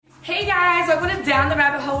Hey guys, welcome to Down the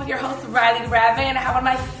Rabbit Hole with your host Riley Raven, and I have one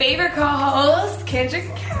of my favorite co-hosts, Kendra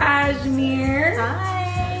Cashmere.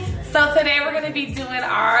 Hi. So today we're going to be doing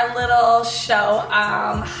our little show,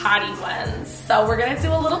 Hottie Ones. So we're going to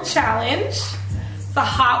do a little challenge. It's a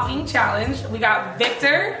hot wing challenge. We got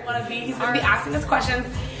Victor, he's going to be asking us questions,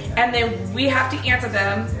 and then we have to answer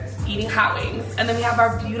them eating hot wings. And then we have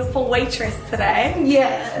our beautiful waitress today.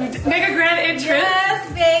 Yes. Make a grand entrance.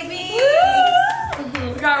 Yes, baby.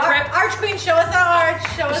 We got Arch Queen, show us our arch.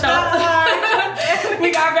 Show us our arch.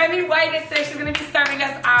 We got Remy White, and today she's going to be serving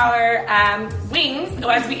us our wings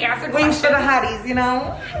as we answer questions. Wings for the hotties, you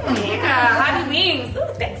know? Yeah, hottie wings. Ooh,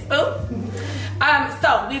 thanks, boo.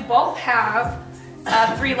 So we both have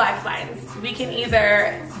 3 lifelines. We can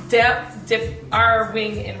either dip our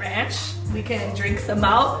wing in ranch, we can drink some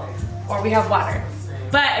milk, or we have water.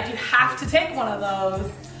 But if you have to take one of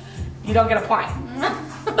those, you don't get a point.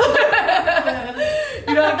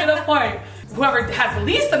 You don't get a point. Whoever has the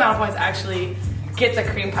least amount of points actually gets a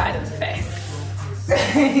cream pie to the face.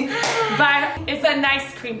 But it's a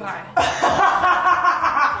nice cream pie.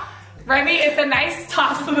 Remy, it's a nice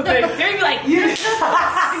toss to the face. You're gonna be like, Just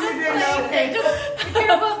care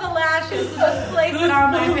about the lashes. Just place it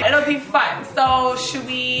on my face. it'll be fun. So should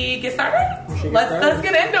we get started? Let's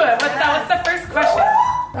get into it. What's the first question?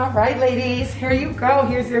 All right, ladies, here you go.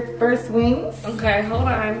 Here's your first wings. Okay, hold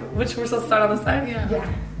on. Which we're supposed to start on the side? Yeah.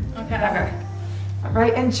 Okay. All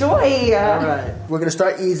right, enjoy. All right, we're gonna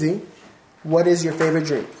start easy. What is your favorite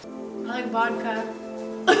drink? I like vodka.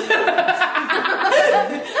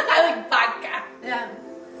 I like vodka. Yeah.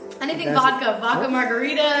 Anything That's vodka. Vodka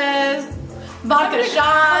margaritas. Vodka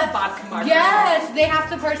shots. Vodka margarita. Yes, they have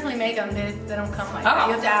to personally make them. They don't come like that.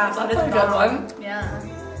 You have to ask. That's What a is good wrong? one. Yeah.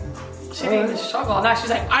 She didn't even struggle on that. She's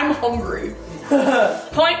like, I'm hungry.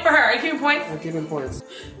 Point for her. Are you giving points? I'm giving points.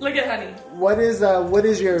 Look at honey. What is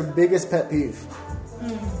your biggest pet peeve?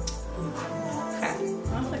 Okay.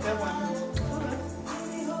 That's a good one.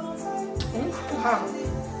 Wow.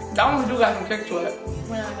 That one do got some kick to it.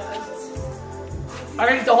 Yeah, it I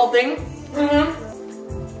gotta eat the whole thing. Mm-hmm.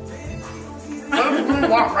 I don't really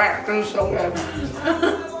want ranch. This is so good.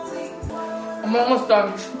 I'm almost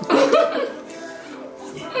done.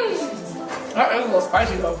 That is a little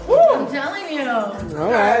spicy though. does. I'm telling you.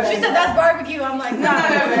 All right. She said that's barbecue. I'm like,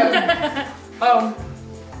 nah.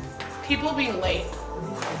 People being late.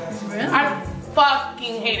 Really? I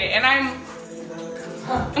fucking hate it. And I'm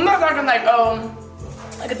not talking like,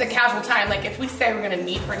 like it's a casual time. Like if we say we're gonna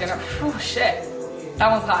meet for dinner, oh shit,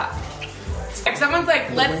 that one's hot. If someone's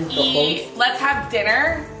like, let's have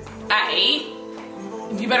dinner at 8,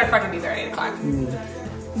 you better fucking be there at 8 o'clock.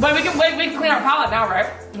 But we can clean our palate now, right?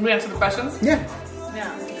 Can we answer the questions? Yeah.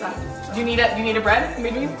 Yeah. Do you need a bread,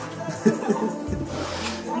 maybe? Okay,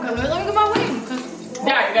 let me get my wing.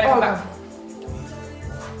 Yeah, you gotta come back.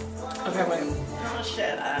 Okay, wait. Oh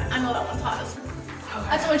shit, I know that one's hot as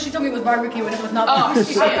That's when she told me it was barbecue and it was not Oh,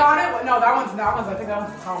 barbecue. shit. I thought it. No, that one's. I think that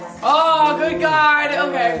one's Thomas. Oh, good God.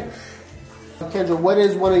 Okay. Kendra, what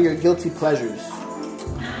is one of your guilty pleasures?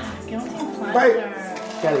 Guilty pleasure. Right.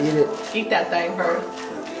 Gotta eat it. Eat that thing first.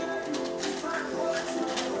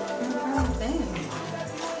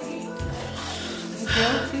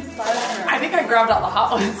 Guilty pleasure. I think I grabbed all the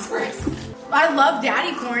hot ones first. I love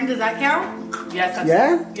daddy corn. Does that count? Yes, that's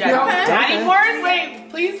Yeah? Yeah. Okay. Daddy corn? Wait,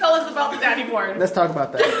 please tell us about the daddy corn. Let's talk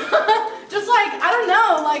about that. Just like I don't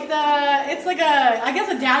know, like it's like I guess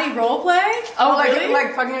a daddy role play. Oh, really?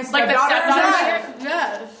 Like fucking Like the stepdaughter. stepdaughter shit?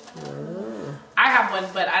 Yes. I have one,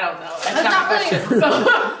 but I don't know. It's That's not not a really- question. So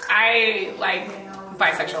I like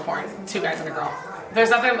bisexual porn. 2 guys and a girl. There's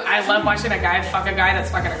nothing. I love watching a guy fuck a guy that's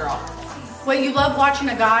fucking a girl. Wait, you love watching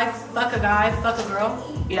a guy, fuck a girl?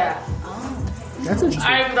 Yeah. That's interesting.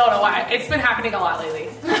 I don't know why. It's been happening a lot lately.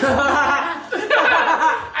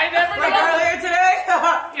 I never Like know. earlier today.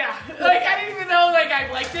 Yeah. Like I didn't even know like I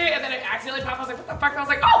liked it, and then it accidentally popped. I was like, what the fuck? And I was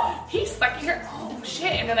like, oh, he's sucking her. Oh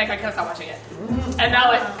shit. And then like I couldn't stop watching it. And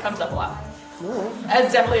now it comes up a lot.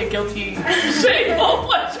 That's definitely a guilty, shameful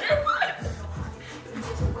pleasure.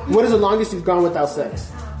 What is the longest you've gone without sex?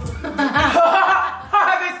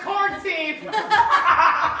 This quarantine.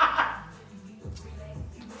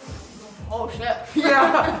 Oh shit.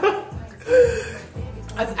 Yeah.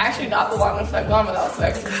 That's actually not the longest I've gone without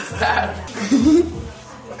sex. It's sad.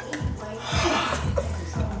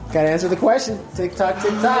 Gotta answer the question. Tick tock,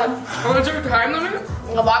 tick tock. What's your time limit?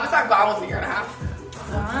 The longest I've gone was 1.5 years.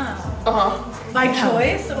 Wow. By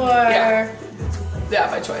choice or? Yeah. Yeah,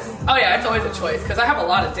 by choice. Oh yeah, it's always a choice because I have a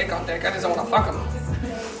lot of dick on dick. I just don't want to fuck them.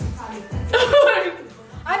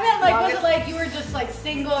 I meant like, was it like you were just like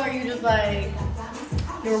single or you just like?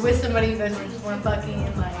 you were with somebody, you guys were just weren't fucking,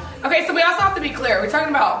 and like. Okay, so we also have to be clear. We're talking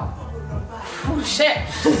about. Oh shit.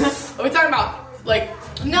 Are we talking about like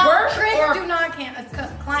No, work tricks or do not count.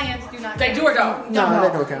 Clients do not. they count. do or don't? No, they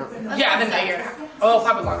don't count. Yeah, then a year and a half. Oh,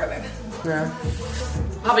 probably longer then. Yeah.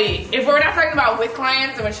 Probably if we're not talking about with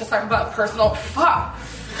clients and we're just talking about personal. Fuck.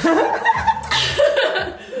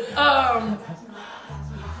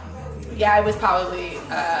 Yeah, it was probably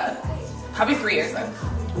 3 years then.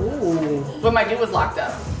 Ooh. When my dude was locked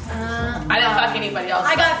up. I didn't fuck anybody else.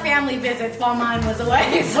 I got family visits while mine was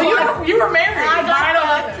away. So Well, you were married. I Mine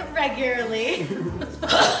got wasn't. fucked regularly.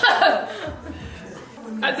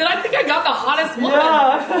 Did I think I got the hottest one?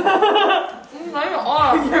 Yeah. Mine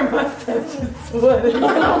off. Your mustache is sweating.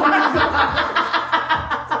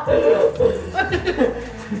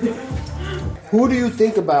 Who do you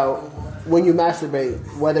think about when you masturbate?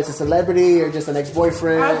 Whether it's a celebrity or just an I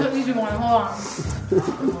ex-boyfriend? put these one. Hold on.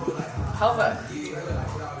 How's that?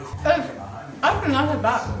 I think that's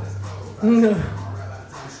about.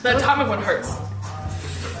 The atomic one hurts.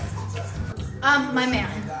 My man.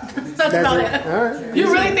 That's about it. All right.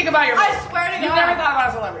 You really think about your I swear to You've God. never thought about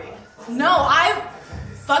a celebrity. No, I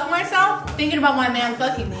fuck myself thinking about my man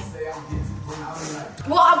fucking me.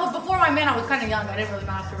 Well, before my man, I was kind of young. I didn't really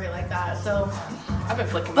masturbate like that. So I've been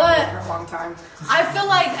flicking But- my for a long time. I feel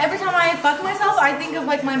like every time I fuck myself, I think of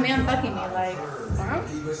like my man fucking me. Like,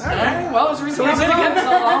 Alright, well, it's the reason y'all been together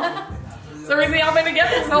so long. It's the reason y'all been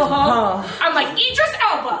together so long. I'm like, Idris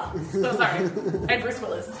Elba! So sorry. And Bruce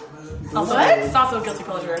Willis. Also, What? It's also a guilty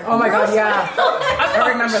pleasure. Oh my god, yeah. I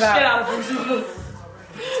remember that. Shit out of Bruce Willis.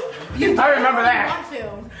 I remember that. want to.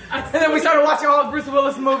 And then we started watching all of Bruce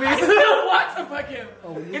Willis movies. I still want to fuck him.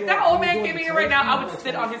 If that old man came in here right now, I would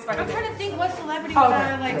sit on his fucking I'm dick. trying to think what celebrity would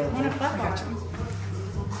I like want to fuck on.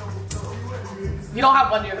 You don't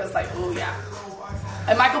have one year that's like, ooh, yeah.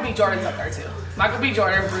 And Michael B. Jordan's up there too. Michael B.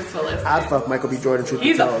 Jordan, Bruce Willis. I'd fuck Michael B. Jordan, truth be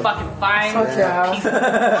He's a told. fucking fine Fuck yeah. piece of...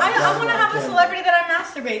 I want to have a celebrity that I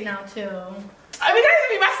masturbate now too. I mean,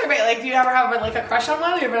 if you masturbate, like, do you ever have like a crush on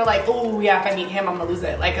one? Or you're ever like, oh yeah, if I meet him, I'm gonna lose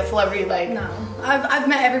it. Like a celebrity, like. No, I've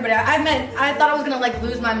met everybody. I thought I was gonna like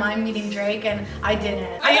lose my mind meeting Drake, and I didn't.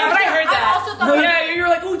 Yeah, but I heard that. I also thought. Yeah, you were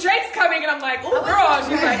like, oh, Drake's coming, and I'm like, oh, girl. I was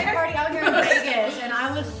She's at a like, party out here in Vegas, and I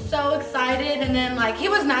was so excited. And then like he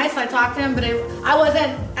was nice, I talked to him, but I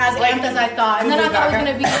wasn't as Like, amped as I thought. And then I thought I was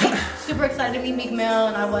Gaga? gonna be like, super excited to meet Meek Mill,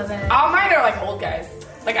 and I wasn't. all mine are like old guys.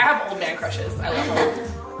 Like I have old man crushes. I love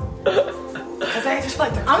them. Because I just feel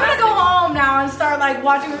like they're I'm gonna go classic. home now and start like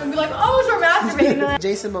watching them and be like, oh, so we're masturbating.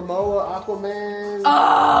 Jason Momoa, Aquaman.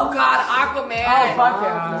 Oh God, Aquaman. Oh, fuck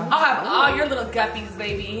yeah. I'll have all your little guppies,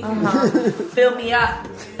 baby. Fill me up.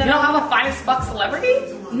 You don't have a finest fuck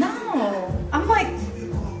celebrity? No, I'm like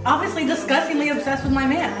obviously disgustingly obsessed with my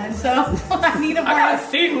man, so I need a I gotta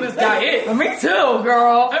part. see who this guy is. Me too,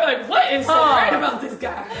 girl. I'm like, what is so right about this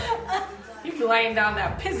guy? You be laying down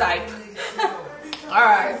that pizzipe. All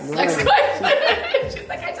right, next question. She's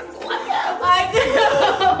like, I just love him.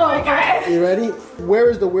 I do. You ready? Where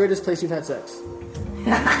is the weirdest place you've had sex?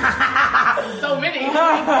 So many.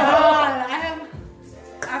 God, I have.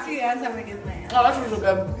 After you answer, I'm gonna get mad. Oh, that's really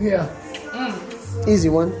good. Yeah. Easy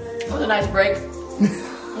one. That was a nice break.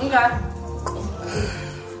 Okay.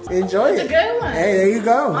 Enjoy It's a it. good one. Hey, there you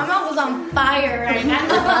go. My mouth is on fire right now.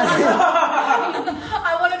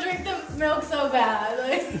 I want to drink the milk so bad.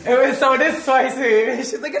 Like, So it is spicy.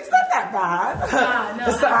 She's like, it's not that bad. God, no,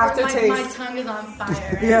 It's the aftertaste. My tongue is on fire.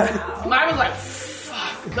 Right Yeah. now. Mine was like,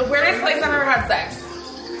 fuck. The weirdest place I've ever had sex.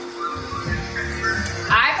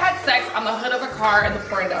 I've had sex on the hood of a car in the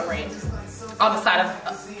pouring down rain. On the side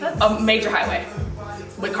of a major highway.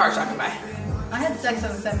 With cars driving by. I had sex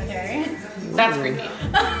on the cemetery. That's creepy. I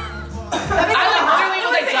literally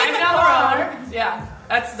was like driving down the road. Yeah,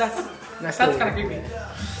 that's kind of creepy.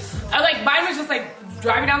 Mine was just like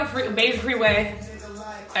driving down the major freeway,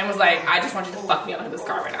 and was like, I just want you to fuck me out of this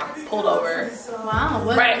car right now. Pulled over. Wow.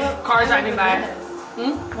 Right, car driving by.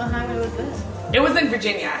 What highway was this? It was in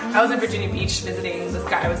Virginia. I was in Virginia Beach visiting this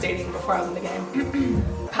guy I was dating before I was in the game.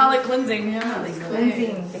 Palate cleansing.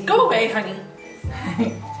 Cleansing. Go away, honey.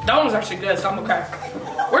 That one was actually good, so I'm okay.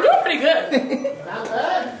 We're doing pretty good. Not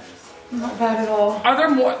good. Not bad at all. Are there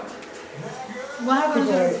more? What happened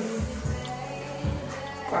to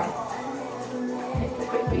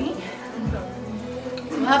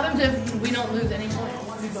What happens if we don't lose any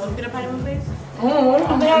points? We both get a pie to my face?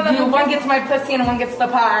 One gets my pussy and one gets the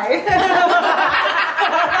pie.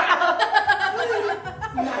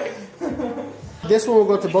 This one will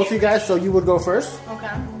go to both of you guys, so you would go first.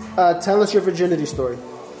 Okay. Tell us your virginity story.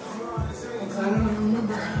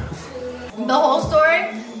 The whole story?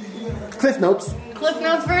 Cliff Notes. Cliff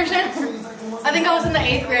Notes version? I think I was in the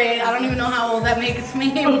 8th grade. I don't even know how old that makes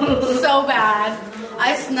me. So bad.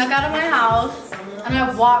 I snuck out of my house and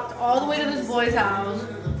I walked all the way to this boy's house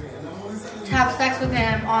to have sex with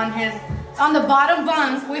him on the bottom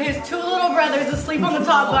bunk with his 2 little brothers asleep on the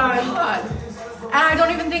top bunk. And I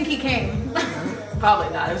don't even think he came.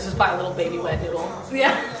 Probably not. It was just by a little baby wet noodle.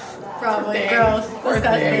 Yeah. Probably. Thing. Gross. Poor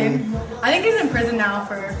Disgusting. I think he's in prison now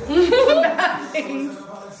for some bad things.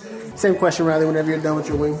 Same question, Riley, whenever you're done with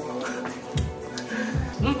your wing.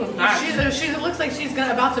 She looks like she's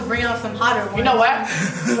about to bring out some hotter ones. You know what?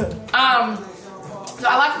 So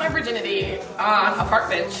I lost my virginity on a park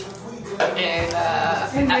bench.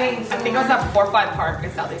 And I think I was at 4-5 Park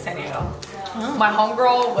in Southeast San Diego. Oh. My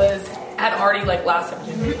homegirl had already like lost her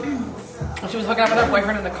virginity. And she was hooking up with her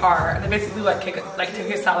boyfriend in the car, and they basically took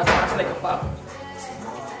his salad bar so they could fuck.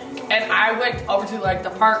 And I went over to like the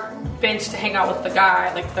park bench to hang out with the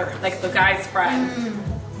guy, like the guy's friend.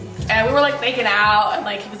 And we were like making out, and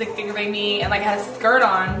like he was like fingering me, and like had a skirt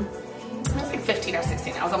on. I was like 15 or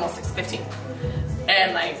 16. I was almost 15.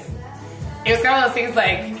 And like it was kind of those things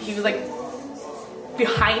like he was like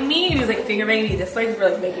behind me, and he was like fingering me this way because we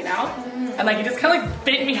were like making out. And like he just kind of like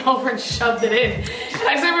bent me over and shoved it in. And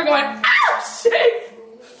I just remember going, "Ow, shit!"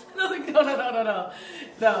 And I was like,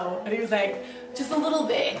 no. And he was like, "Just a little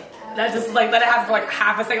bit." And I just like let it happen for like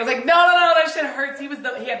half a second. I was like, no, that shit hurts. He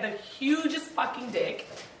had the hugest fucking dick.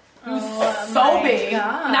 It was so big.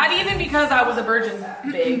 God. Not even because I was a virgin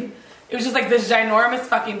big. It was just like this ginormous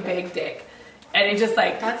fucking big dick. And it just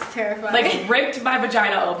like, that's terrifying. Like ripped my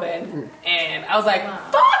vagina open. And I was like,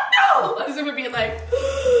 fuck no! I just remember being like,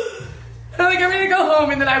 I'm like, I'm ready to go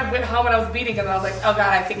home. And then I went home and I was beating and I was like, oh God,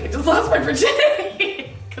 I think I just lost my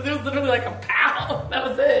virginity. Because it was literally like a pound. That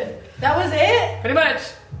was it. That was it? Pretty much.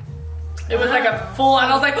 It was like a full on,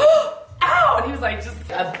 I was like, oh, ow! And he was like just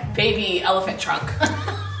a baby elephant trunk.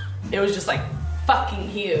 It was just like fucking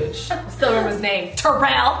huge. I still remember his name.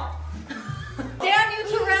 Terrell. Damn you,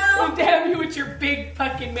 Terrell. Oh, damn you with your big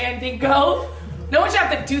fucking mandingo. No one should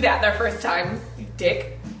have to do that their first time, you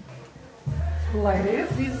dick. Ladies.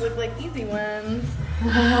 These look like easy ones.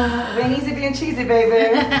 It ain't easy being cheesy,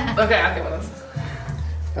 baby. Okay, I'll get one of those.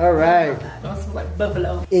 All right. Those smell like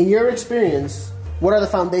buffalo. In your experience, what are the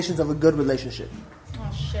foundations of a good relationship? Oh,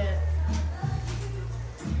 shit.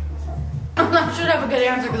 I should have a good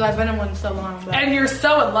answer because I've been in one so long. But And you're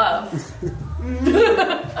so in love.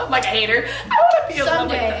 I'm like a hater. I want to be in love some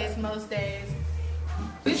like that. days, most days.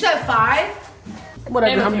 You said 5?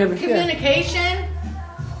 Whatever. How many? Communication.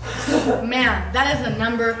 Man, that is the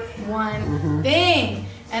number one thing.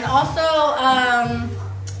 And also,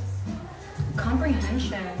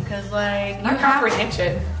 comprehension. Because, like... Not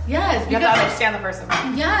comprehension. Yes. You have to understand the person.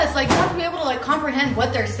 Yes, like you have to be able to like comprehend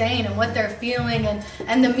what they're saying and what they're feeling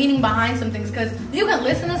and the meaning behind some things. Because you can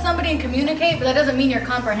listen to somebody and communicate, but that doesn't mean you're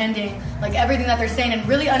comprehending like everything that they're saying and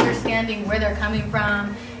really understanding where they're coming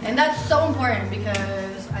from. And that's so important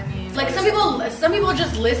because I mean, like some people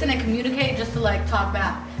just listen and communicate just to like talk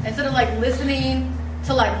back instead of like listening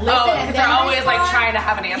to like listen. Oh, and because then they're always respond. like trying to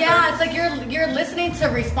have an answer. Yeah, it's like you're listening to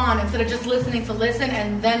respond instead of just listening to listen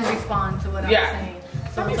and then respond to what I'm saying.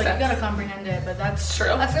 So it's like you gotta comprehend it, but that's true.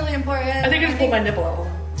 That's really important. I think I just pulled my nipple out.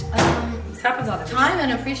 This happens all the time. Time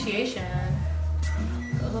and appreciation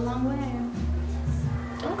goes a long way.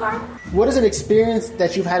 Okay. What is an experience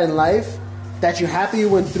that you've had in life that you're happy you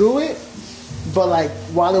went through it, but like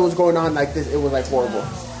while it was going on like this, it was like horrible? Oh, wow.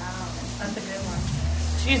 That's a good one.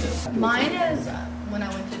 Jesus. Mine is when I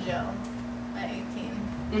went to jail at 18.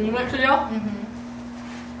 When you went to jail? Mm-hmm.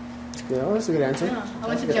 Yeah, that's a good answer. Yeah, I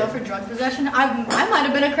went to jail for drug possession. I might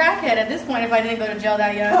have been a crackhead at this point if I didn't go to jail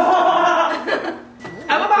that young.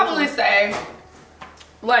 I would probably say,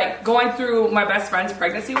 like, going through my best friend's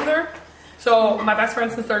pregnancy with her. So, my best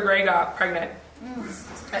friend since 3rd grade got pregnant.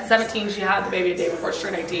 At 17, she had the baby a day before she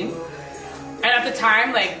turned 18. And at the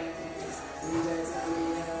time, like,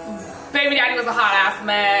 baby daddy was a hot ass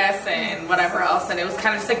mess and whatever else. And it was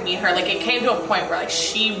kind of just like me and her. Like, it came to a point where, like,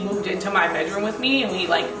 she moved into my bedroom with me and we,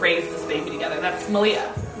 like, raised this baby together. That's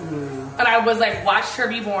Malia. And I was, like, watched her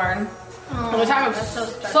be born. And the time it was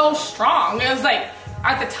so strong. It was, like,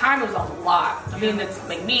 at the time, it was a lot. I mean, it's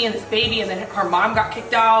like me and this baby, and then her mom got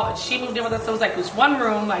kicked out, and she moved in with us. So it was like, it was one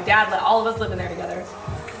room. My dad let all of us live in there together.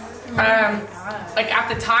 Like, at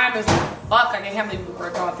the time, it was like, fuck, I can't believe we were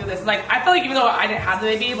going through this. And, like, I feel like even though I didn't have the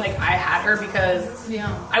baby, like, I had her because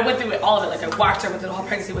I went through all of it. Like, I watched her, went through the whole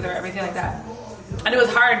pregnancy with her, everything like that. And it was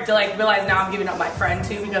hard to, like, realize now I'm giving up my friend,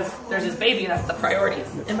 too, because there's this baby, and that's the priority.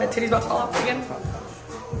 And my titty's about to fall off again.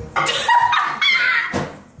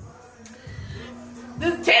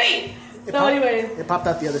 This titty! So anyways. It popped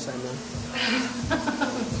out the other side, man.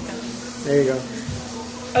 There you go.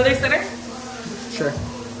 Are they center? Sure.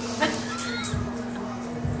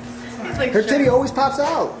 He's like, Her sure. titty always pops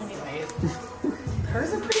out. Anyways,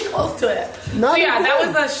 hers are pretty close to it. No, So yeah, you're that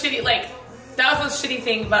good. was a shitty that was a shitty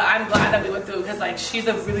thing, but I'm glad that we went through because like she's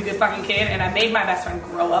a really good fucking kid, and I made my best friend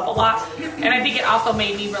grow up a lot, and I think it also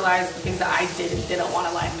made me realize the things that I did and didn't want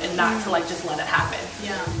in life, and not to like just let it happen.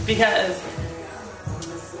 Yeah. Because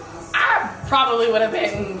I probably would have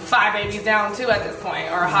been 5 babies down too at this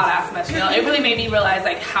point, or a hot ass mess. You know, it really made me realize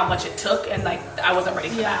like how much it took, and like I wasn't ready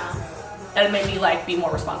for that, and it made me like be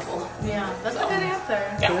more responsible. Yeah, that's a good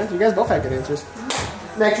answer. Yeah. You guys both had good answers.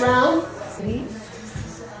 Next round.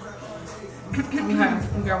 Okay, I'm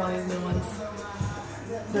grab one of these new ones.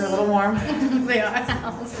 They're a little warm. They are.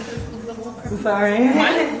 I'm sorry.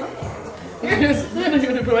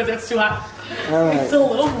 It's too hot. All right. It's a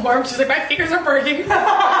little warm. She's like, my fingers are burning. And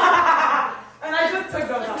I just took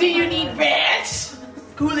those off. Do you need ranch?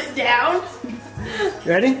 Cool it down.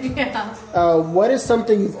 Ready? Yeah. What is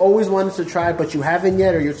something you've always wanted to try but you haven't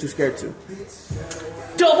yet, or you're too scared to?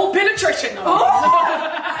 Double penetration. No.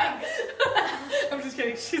 Oh! I'm just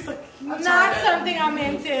kidding. She's like, Not something I'm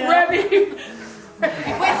into. ready. Wait,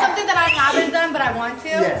 something that I haven't done but I want to?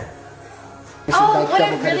 Yeah. Oh, Like what I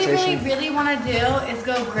double really, really, penetration. really want to do is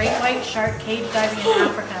go great white shark cage diving in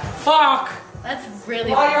Africa. Fuck. That's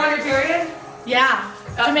really While you're on your period? yeah.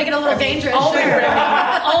 To make it a little dangerous. Only sure.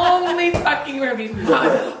 Remy. Only fucking Remy.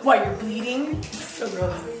 Why, you're bleeding? So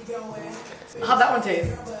gross. How'd that one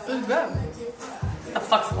taste? It was good. What the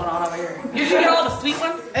fuck's going on over here? You should get all the sweet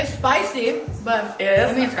ones? It's spicy, but It is?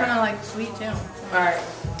 I mean it's Okay. kind of like sweet too. Alright.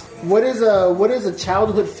 What is a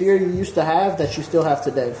childhood fear you used to have that you still have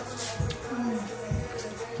today?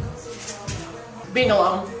 Being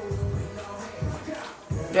alone.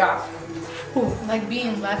 Yeah. Like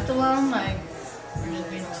being left alone, like or just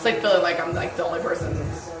being It's like feeling like I'm like the only person.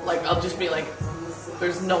 Like I'll just be like,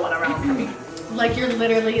 there's no one around for me. like you're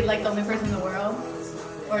literally like the only person in the world,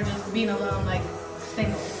 or just being alone, like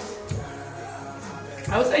single.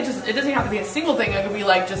 I would say just it doesn't have to be a single thing. It could be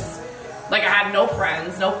like just like I had no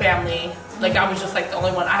friends, no family. Like I was just like the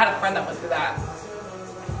only one. I had a friend that went through that,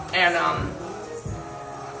 and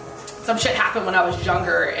some shit happened when I was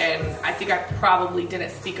younger, and I think I probably didn't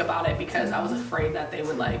speak about it because I was afraid that they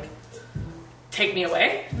would like take me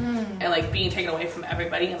away, and like being taken away from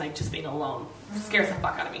everybody and like just being alone scares the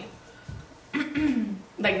fuck out of me.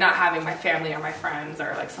 Like not having my family or my friends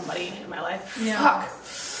or like somebody in my life. Yeah.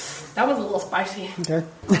 Fuck. That was a little spicy. Okay.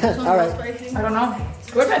 All right. Spicy. I don't know.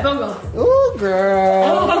 Where'd my phone go? Ooh,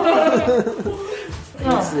 girl.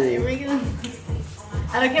 Let's Here see. we go.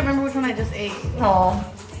 And I can't remember which one I just ate.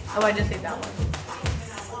 Oh. Oh, I just ate that one.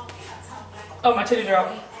 Oh, my titty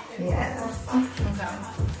dropped. Yes. Okay.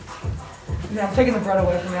 Yeah, I'm taking the bread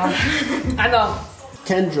away from y'all. I know.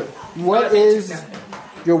 Kendra, what is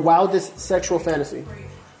your wildest sexual fantasy?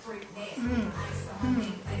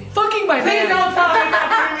 Fucking my Please man. don't tell me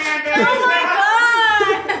that. Oh my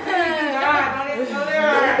god! God, don't even go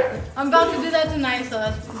there. I'm about to do that tonight, so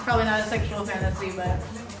that's probably not a sexual fantasy, but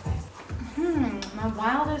my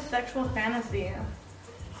wildest sexual fantasy.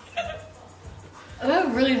 That's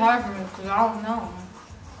really hard for me because I don't know.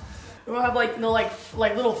 We don't have like no like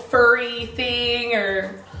little furry thing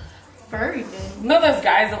or Furry thing. none of those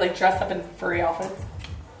guys that like dress up in furry outfits.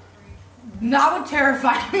 That would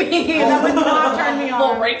terrify me. That would not turn me Little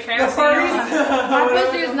on. rape fantasy. My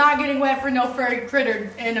pussy is not getting wet for no furry critter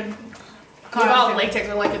in a What about costume. latex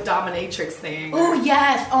or like a dominatrix thing? Oh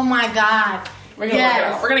yes! Oh my god! We're gonna look it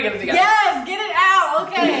up. We're gonna get it together. Yes, get it out.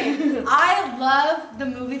 Okay. I love the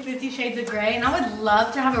movie 50 Shades of Grey, and I would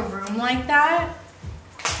love to have a room like that.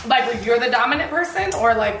 Like where you're the dominant person,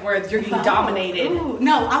 or like where you're getting dominated. Ooh,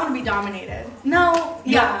 no, I want to be dominated. No,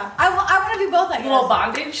 yeah. I want to do both, I guess. A little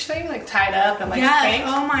bondage thing, like tied up and like Yes. spanked.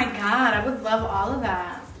 Oh my god, I would love all of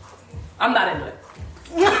that. I'm not into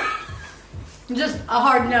it. Just a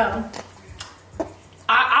hard no.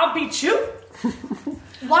 I'll beat you.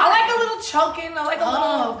 Why? I like a little choking. I like a little.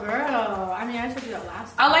 Oh, girl. I mean, I told you that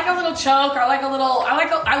last I like a little choke. I like a little.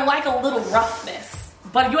 I like a little roughness.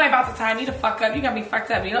 But you ain't about to tie me to fuck up. You got me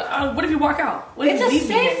fucked up. You know, what if you walk out? What if It's you a leave me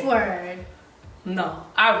safe here? word. No,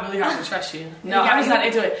 I really have to trust you. No, Yeah, I'm just you- not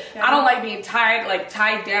into it. yeah. I don't like being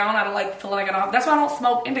tied down. I don't like feeling like I don't. That's why I don't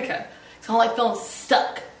smoke indica. So I don't like feeling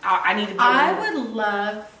stuck. I need to be. I alone. would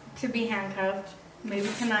love to be handcuffed. Maybe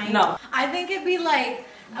tonight. No. I think it'd be like,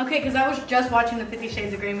 okay, because I was just watching the 50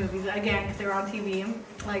 Shades of Grey movies again because they were on TV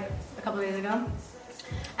like a couple days ago.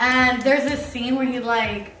 And there's this scene where he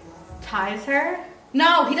like ties her.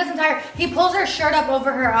 No, he doesn't tie her. He pulls her shirt up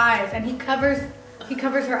over her eyes and he covers he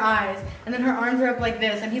covers her eyes, and then her arms are up like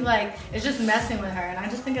this, and he like is just messing with her, and I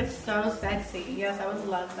just think it's so sexy. Yes, I would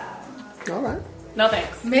love that. All right. No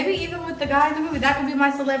thanks. Maybe even with the guy in the movie, that could be my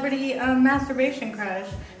celebrity masturbation crush,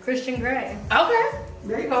 Christian Grey. Okay.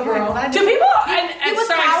 There you go, girl. Do people? He was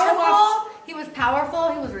powerful. He was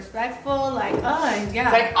powerful. He was respectful. Like, yeah.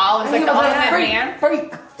 It's like all. It's like the ultimate man.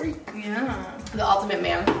 Freak. Yeah. The ultimate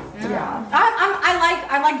man. Yeah.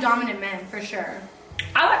 I like dominant men for sure.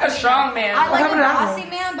 I like a strong man. I like a happened to that bossy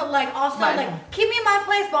man, but like also like keep me in my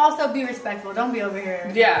place, but also be respectful. Don't be over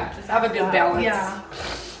here. Yeah, just have a good balance. Yeah.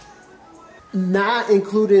 Not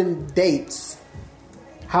including dates.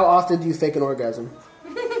 How often do you fake an orgasm?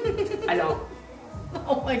 I don't.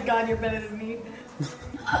 Oh my God, you're better than me.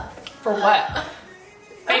 For what?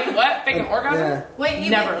 Fake what? Fake an orgasm? Yeah. Wait,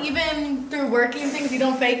 Never. even through working things, you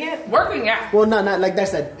don't fake it? Working, yeah. Well, not like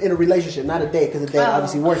that's that in a relationship, not a date, because a date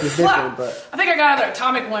obviously work is different. Fuck. But I think I got another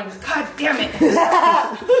atomic one. God damn it.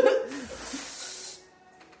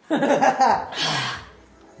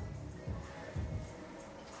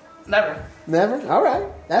 Never. never. All right,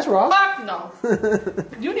 that's raw. Fuck no.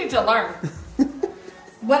 You need to learn.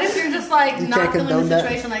 What if you're just like You not can't feeling the condone that.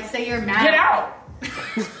 situation? Like, say you're mad. Get out.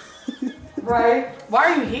 Right? Why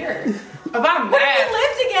are you here? If I'm What if mad, you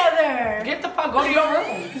live together? get the fuck, go to your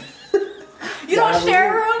room. You don't have a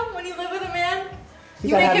share a room. room when you live with a man? He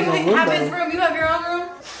You gotta make have him his own room, have his though. room. You have your own room?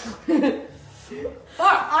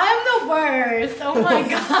 Fuck. I'm the worst. Oh my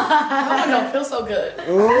God. I don't feel so good. This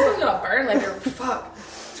one's gonna burn like you're fuck.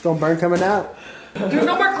 It's gonna burn coming out. There's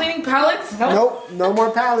no more cleaning pellets. Nope, no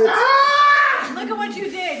more pallets. Look at what you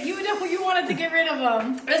did. You wanted to get rid of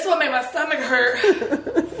them. This one made my stomach hurt.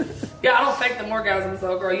 Yeah, I don't fake them orgasms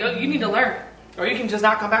though, girl. You need to learn. Or you can just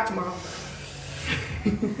not come back tomorrow.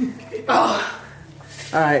 Oh.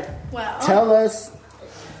 All right, Well. tell us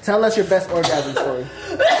your best orgasm story.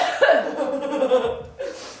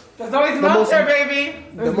 There's always The milk most- there, baby.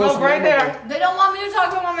 The There's most milk right memorable. there. They don't want me to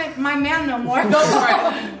talk about my man no more. Go for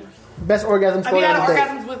it. Best orgasm Have you story had on a date.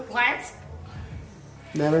 orgasms with plants?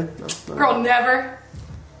 Never. No. Girl, never.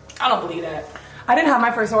 I don't believe that. I didn't have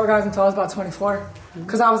my first orgasm until I was about 24.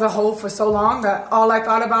 Because I was a hoe for so long that all I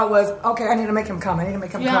thought about was, okay, I need to make him come. I need to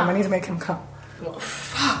make him Yeah. come. I need to make him come.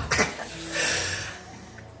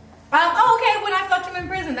 Okay, when I fucked him in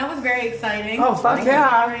prison, that was very exciting. Oh, fuck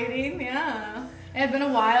yeah. Exhilarating, yeah. It had been a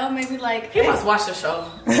while, maybe like... He must watch the show.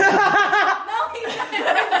 No, he's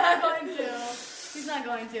not going to. He's not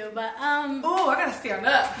going to, but, Ooh, I gotta stand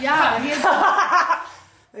up. yeah, he had...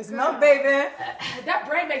 There's milk, baby. That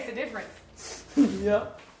brain makes a difference.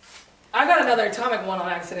 Yep. I got another atomic one on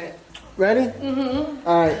accident. Ready? Mm-hmm.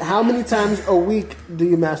 All right. How many times a week do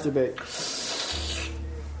you masturbate?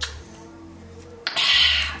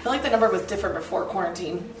 I feel like the number was different before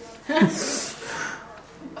quarantine.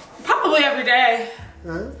 Probably every day.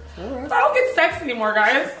 All right. I don't get sex anymore,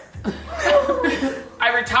 guys.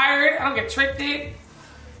 I retired. I don't get tricked. The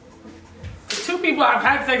 2 people I've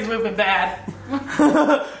had sex with have been bad.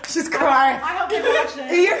 She's crying. I hope they watch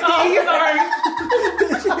this. Oh, sorry.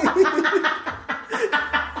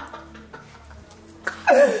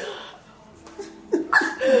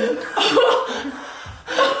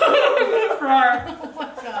 Oh my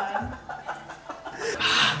God.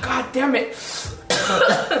 God damn it.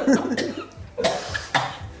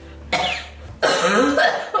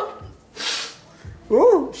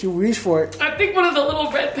 Ooh, she reached for it. I think one of the little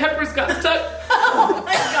red peppers got stuck. Oh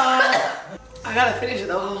my God. I gotta finish it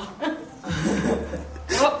though.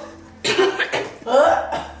 Oh.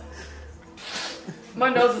 My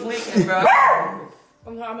nose is leaking, bro.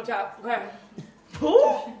 I'm gonna tap. Okay.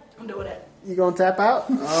 I'm doing it. You gonna tap out?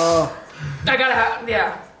 Oh, I gotta have,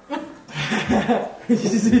 yeah. You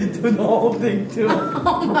just need to do the whole thing, too.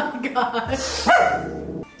 Oh my God.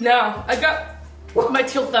 No, I got my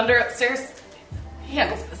Teal Thunder upstairs. He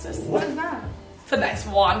handles business. What is that? It's a nice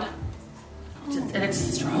wand. And it's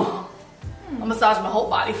strong. I'll massage my whole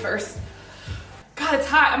body first. God, it's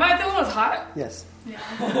hot. Am I the one who's hot? yes. Yeah.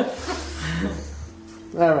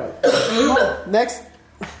 All right. Next.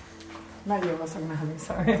 Not you, I was talking to honey,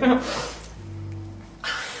 sorry.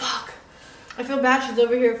 Fuck. I feel bad she's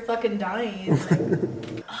over here fucking dying.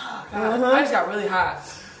 God, I just got really hot.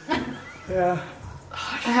 Yeah.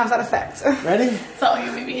 I have that effect. Ready? It's all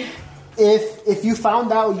you, baby. If you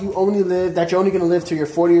found out you're only gonna live till you're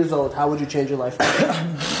 40 years old, how would you change your life?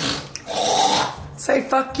 Say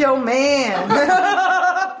fuck your man.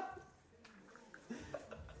 I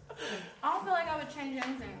don't feel like I would change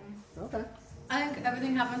anything. Okay. I think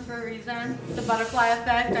everything happens for a reason. The butterfly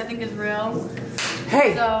effect, I think, is real.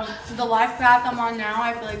 Hey. So the life path I'm on now,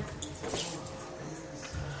 I feel like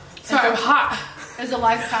Sorry, I'm hot. is a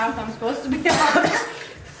life path I'm supposed to be on.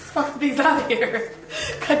 Fuck these out of here.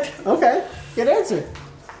 Okay, good answer.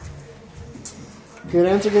 Good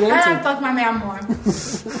answer, good And I answer. fuck my man more. I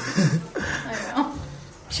know.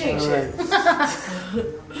 Change All it. right.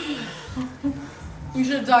 You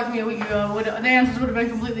should have talked to me a week ago. The answers would have been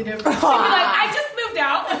completely different. I'd be like, I just moved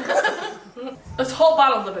out. This whole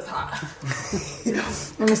bottle of lip is hot.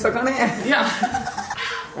 Let me suck on it. Yeah.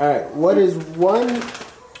 All right. What is one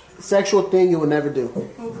sexual thing you will never do?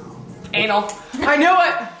 Anal. I knew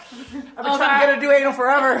it. I've been trying to get her to do anal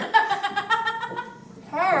forever.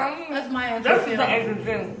 That's my answer That's too. the Asian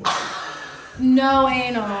thing. No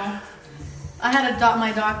anal. I had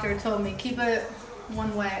my doctor told me keep it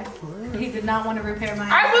one way. He did not want to repair my.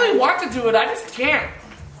 I really want to do it. I just can't.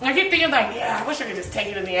 I keep thinking like, yeah, I wish I could just take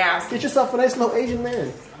it in the ass. Get yourself a nice little Asian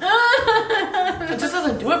man. It just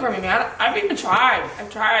doesn't do it for me, man. I've even tried. I've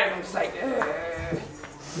tried. And I'm just like, ugh.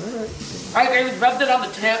 I just rubbed it on the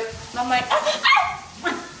tip. And I'm like,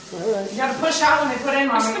 All right. You gotta push out when they put in,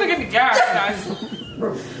 I'm just mommy. gonna give me gas, guys.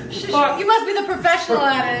 You must be the professional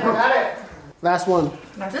at it. Got it. Last one.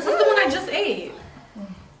 This is the one I just ate.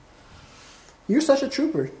 You're such a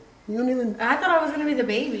trooper. You don't even. I thought I was gonna be the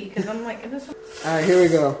baby because I'm like, this. All right, here we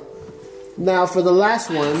go. Now for the last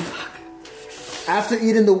one. After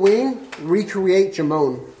eating the wing, recreate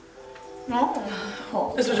Jamon. No.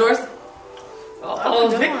 This was yours? Oh,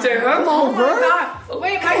 Victor. Come on, girl. God.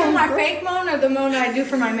 Wait, am I doing my fake moan or the moan I do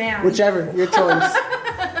for my man? Whichever, your choice.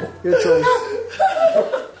 Your choice.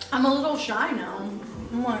 I'm a little shy now.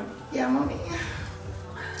 I'm like, Yeah, mommy.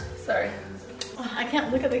 Sorry. I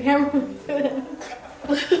can't look at the camera.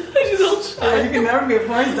 You can never be a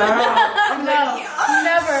porn star. No,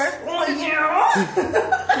 never.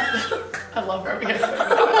 I love her because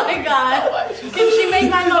Oh my god. Can she make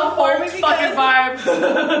my mouth for me? fucking vibe.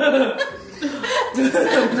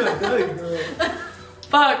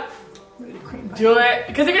 Fuck. Do it.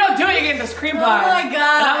 Because if you don't do it, you get this cream pie. Oh my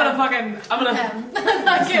god. And I'm gonna.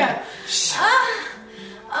 I can't.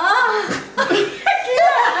 I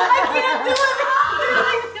can't do it. I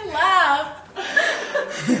can laugh.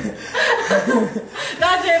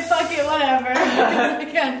 That's it. Fuck it. Whatever. I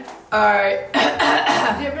can't. Alright.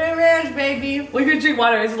 Dip and ranch, baby. We can drink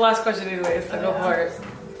water. It's the last question anyway, so go for it.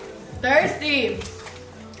 Thirsty.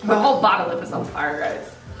 My whole bottle lip is on fire, guys.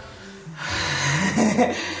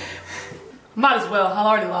 Might as well. I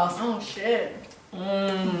already lost. Oh shit.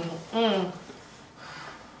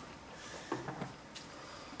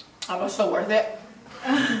 That was so worth it.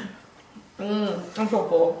 I'm so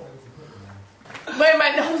full. Wait, my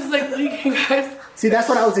nose is like leaking, guys. See, that's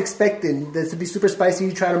what I was expecting. This to be super spicy.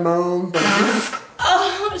 You try to moan, but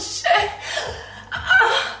Oh shit.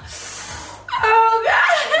 Oh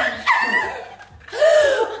god.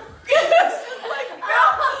 It's just like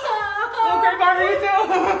milk. Okay, Barbie, you too.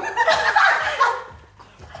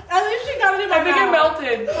 At least she got it in my I think it mouth.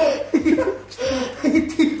 melted.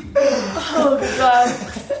 Oh god.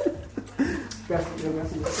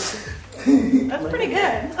 That's pretty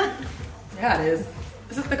good. Yeah, it is.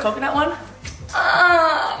 Is this the coconut one?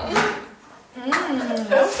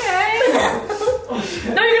 Okay.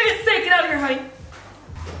 No, you're gonna get sick. Get out of here, honey.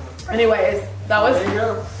 Anyways, that was there you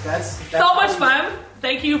go. That's so much fun.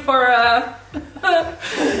 Thank you for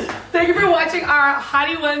thank you for watching our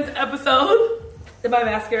Hottie Ones episode. My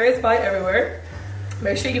mascara is probably everywhere.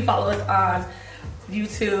 Make sure you follow us on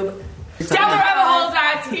YouTube. Down the Rabbit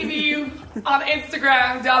Hole.tv on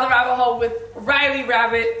Instagram. Down the Rabbit Hole with Riley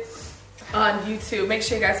Rabbit on YouTube. Make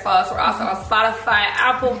sure you guys follow us. We're also on Spotify,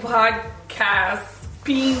 Apple Podcasts,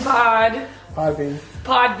 Beanpod,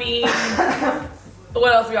 Podbean.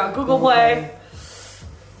 What else we on? Google Play.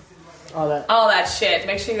 all that. All that shit.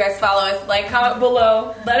 Make sure you guys follow us. Like, comment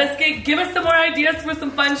below. Let us give us some more ideas for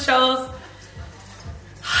some fun shows.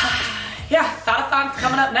 Yeah, Thought-a-thon's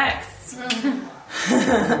coming up next.